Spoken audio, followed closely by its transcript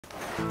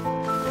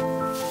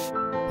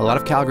A lot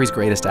of Calgary's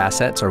greatest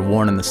assets are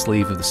worn on the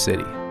sleeve of the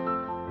city.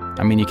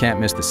 I mean, you can't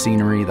miss the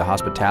scenery, the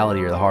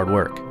hospitality, or the hard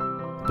work.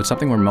 But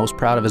something we're most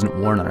proud of isn't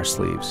worn on our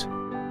sleeves.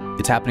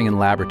 It's happening in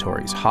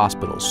laboratories,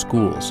 hospitals,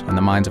 schools, and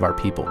the minds of our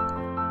people.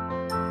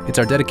 It's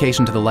our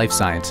dedication to the life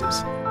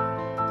sciences.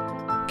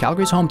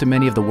 Calgary's home to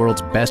many of the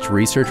world's best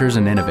researchers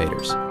and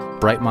innovators.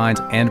 Bright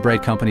minds and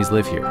bright companies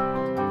live here.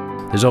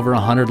 There's over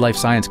 100 life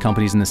science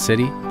companies in the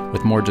city,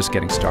 with more just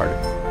getting started.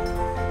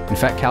 In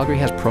fact, Calgary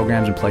has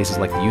programs in places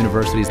like the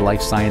university's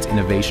Life Science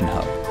Innovation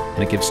Hub,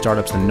 and it gives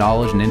startups the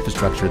knowledge and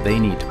infrastructure they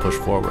need to push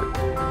forward.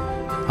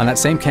 On that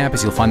same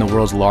campus, you'll find the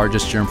world's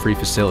largest germ-free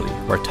facility,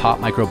 where top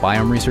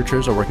microbiome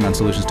researchers are working on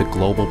solutions to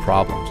global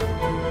problems.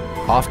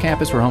 Off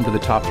campus, we're home to the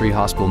top 3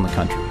 hospitals in the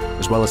country,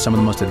 as well as some of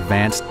the most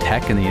advanced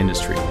tech in the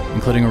industry,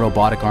 including a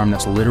robotic arm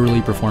that's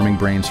literally performing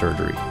brain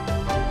surgery.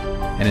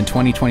 And in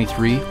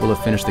 2023, we'll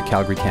have finished the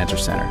Calgary Cancer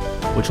Center,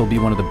 which will be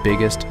one of the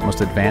biggest,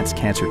 most advanced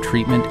cancer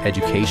treatment,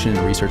 education,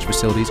 and research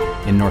facilities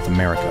in North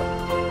America.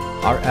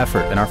 Our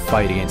effort and our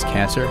fight against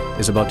cancer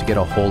is about to get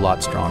a whole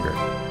lot stronger.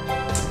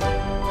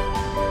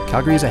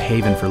 Calgary is a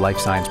haven for life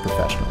science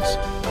professionals.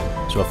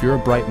 So if you're a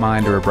bright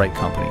mind or a bright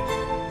company,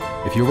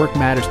 if your work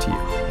matters to you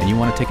and you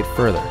want to take it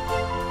further,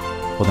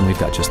 well then we've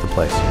got just the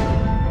place.